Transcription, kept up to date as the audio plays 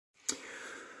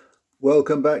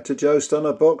Welcome back to Joe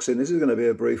Stunner Boxing. This is going to be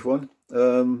a brief one.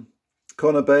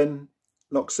 Conor Benn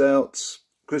knocks out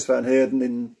CHRIS VAN HEERDEN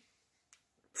in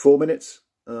 4 minutes.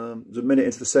 It was a minute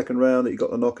into the second round that he got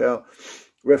the knockout.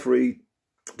 Referee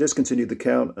discontinued the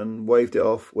count and waved it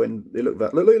off when it looked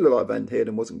like Van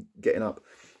Heerden wasn't getting up.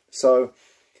 So,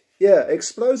 yeah,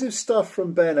 explosive stuff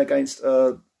from Benn against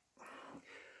an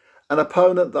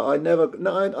opponent that I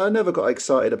never got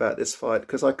excited about this fight,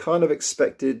 because I kind of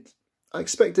expected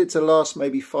it to last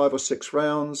maybe 5 or 6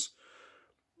 rounds.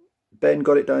 Benn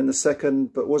got it down the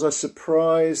second, but was I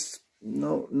surprised?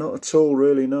 No, not at all,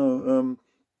 really, no.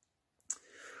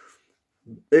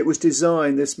 It was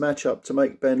designed, this matchup, to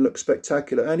make Benn look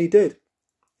spectacular, and he did.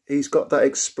 He's got that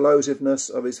explosiveness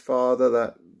of his father,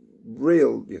 that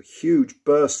real huge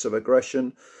bursts of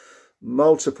aggression,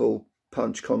 multiple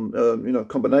punch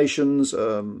combinations,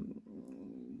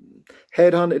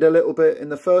 headhunted a little bit in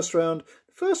the first round.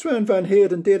 First round, Van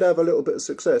Heerden did have a little bit of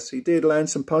success. He did land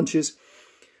some punches.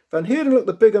 Van Heerden looked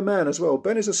the bigger man as well.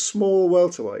 Benn is a small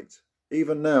welterweight.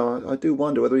 Even now, I do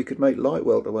wonder whether he could make light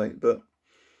welterweight, but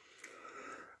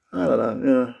I don't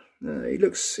know. Yeah, he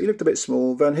looked a bit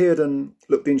small. Van Heerden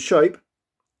looked in shape.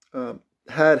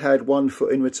 Had 1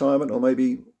 foot in retirement, or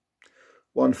maybe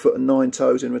 1 foot and 9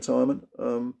 toes in retirement.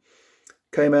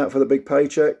 Came out for the big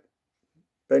paycheck.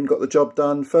 Benn got the job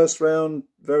done. First round,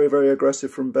 very, very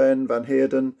aggressive from Benn. Van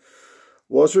Heerden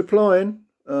was replying,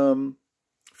 firing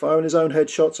his own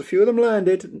headshots. A few of them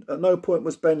landed. At no point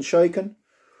was Benn shaken.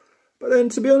 But then,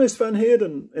 to be honest, Van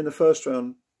Heerden in the first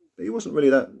round, he wasn't really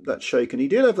that shaken. He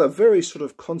did have that very sort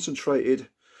of concentrated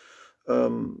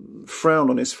frown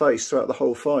on his face throughout the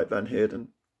whole fight, Van Heerden.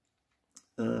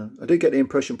 I did get the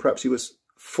impression perhaps he was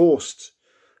forced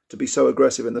to be so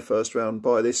aggressive in the first round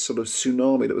by this sort of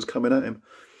tsunami that was coming at him.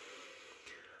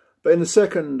 But in the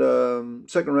second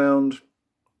round,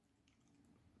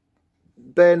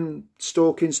 Benn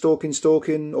stalking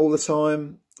all the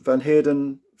time. Van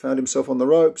Heerden found himself on the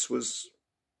ropes, was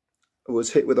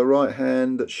hit with a right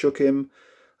hand that shook him.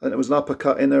 And there was an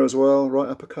uppercut in there as well, right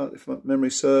uppercut, if my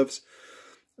memory serves.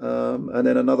 And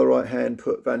then another right hand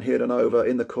put Van Heerden over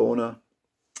in the corner.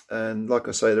 And like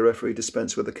I say, the referee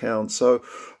dispensed with the count. So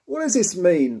what does this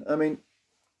mean? I mean,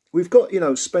 we've got,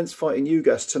 Spence fighting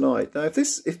Ugas tonight. Now,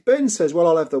 if Benn says, well,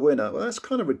 I'll have the winner, well, that's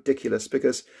kind of ridiculous,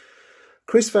 because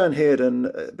CHRIS VAN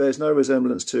HEERDEN bears no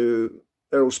resemblance to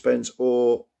Errol Spence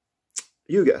or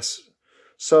Ugas.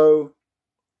 So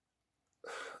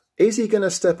is he going to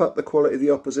step up the quality of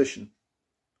the opposition?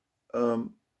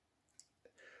 And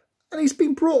he's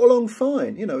been brought along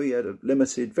fine. He had a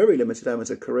very limited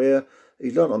amateur career.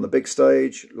 He's done on the big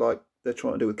stage, like they're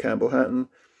trying to do with Campbell Hatton.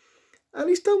 And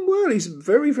he's done well. He's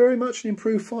very, very much an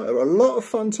improved fighter. A lot of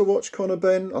fun to watch Conor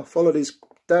Benn. I followed his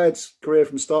dad's career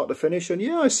from start to finish. And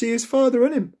yeah, I see his father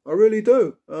in him. I really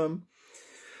do.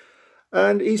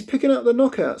 And he's picking up the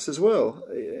knockouts as well.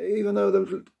 Even though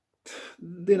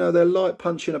they're light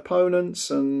punching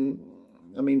opponents. And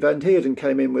I mean, Van Heerden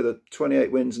came in with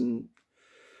 28 wins and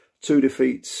 2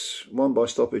 defeats, 1 by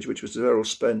stoppage, which was the Errol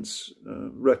Spence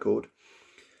record.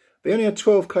 But he only had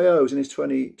 12 KOs in his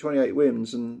 28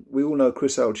 wins, and we all know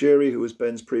Chris Algieri, who was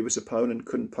Benn's previous opponent,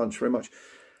 couldn't punch very much.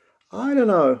 I don't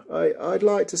know. I'd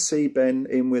like to see Benn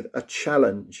in with a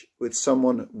challenge, with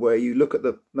someone where you look at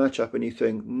the matchup and you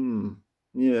think,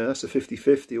 yeah, that's a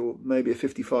 50-50 or maybe a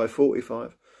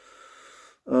 55-45.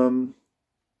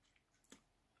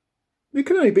 You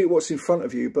can only beat what's in front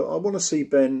of you, but I want to see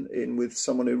Benn in with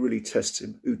someone who really tests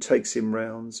him, who takes him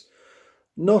rounds.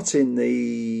 Not in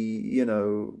the,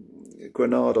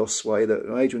 Granados way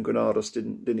that Adrian Granados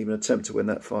didn't even attempt to win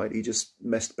that fight. He just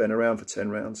messed Benn around for 10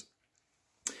 rounds.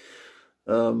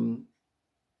 I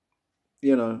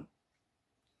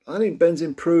think Benn's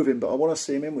improving, but I want to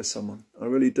see him in with someone. I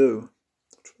really do.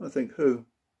 I'm trying to think who.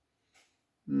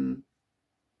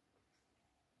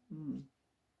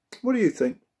 What do you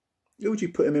think? Who would you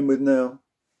put him in with now?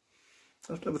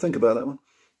 I have to have a think about that one.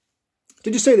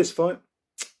 Did you see this fight?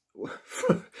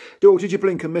 Or did you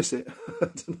blink and miss it? I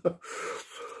don't know.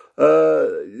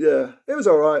 Yeah, it was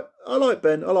all right. I like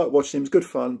Benn. I like watching him. It's good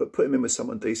fun, but put him in with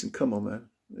someone decent. Come on, man.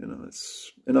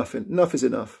 It's enough. Enough is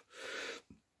enough.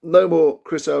 No more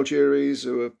Chris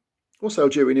Algieris, what's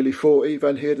Algieri, nearly 40.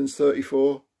 Van Heerden's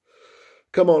 34.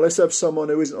 Come on, let's have someone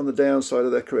who isn't on the downside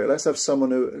of their career. Let's have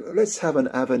let's have an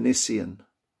Avanesian.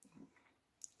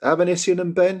 Avanesian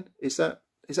and Benn, is that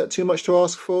too much to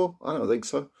ask for? I don't think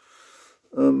so.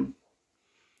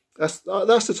 That's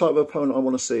the type of opponent I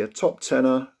want to see, a top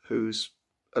tenner who's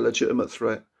a legitimate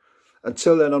threat.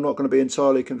 Until then, I'm not going to be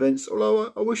entirely convinced,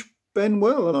 although I wish Benn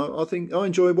well, and I think I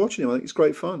enjoy watching him. I think it's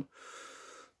great fun.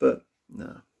 But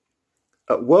no.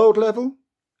 at world level,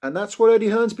 and that's what Eddie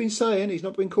Hearn's been saying. He's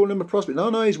not been calling him a prospect.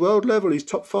 No, he's world level. He's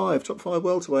top five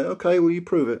welterweight. Okay, well, you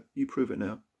prove it. You prove it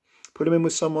now. Put him in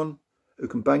with someone who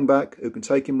can bang back, who can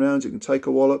take him rounds, who can take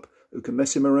a wallop, who can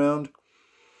mess him around.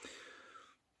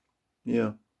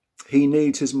 Yeah. He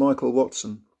needs his Michael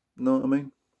Watson. Know what I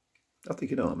mean? I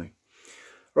think you know what I mean.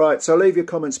 Right, so leave your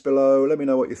comments below. Let me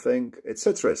know what you think,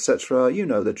 etc., etc. You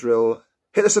know the drill.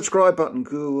 Hit the subscribe button.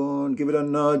 Go on, give it a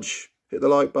nudge. Hit the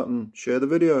like button. Share the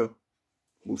video.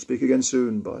 We'll speak again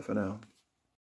soon. Bye for now.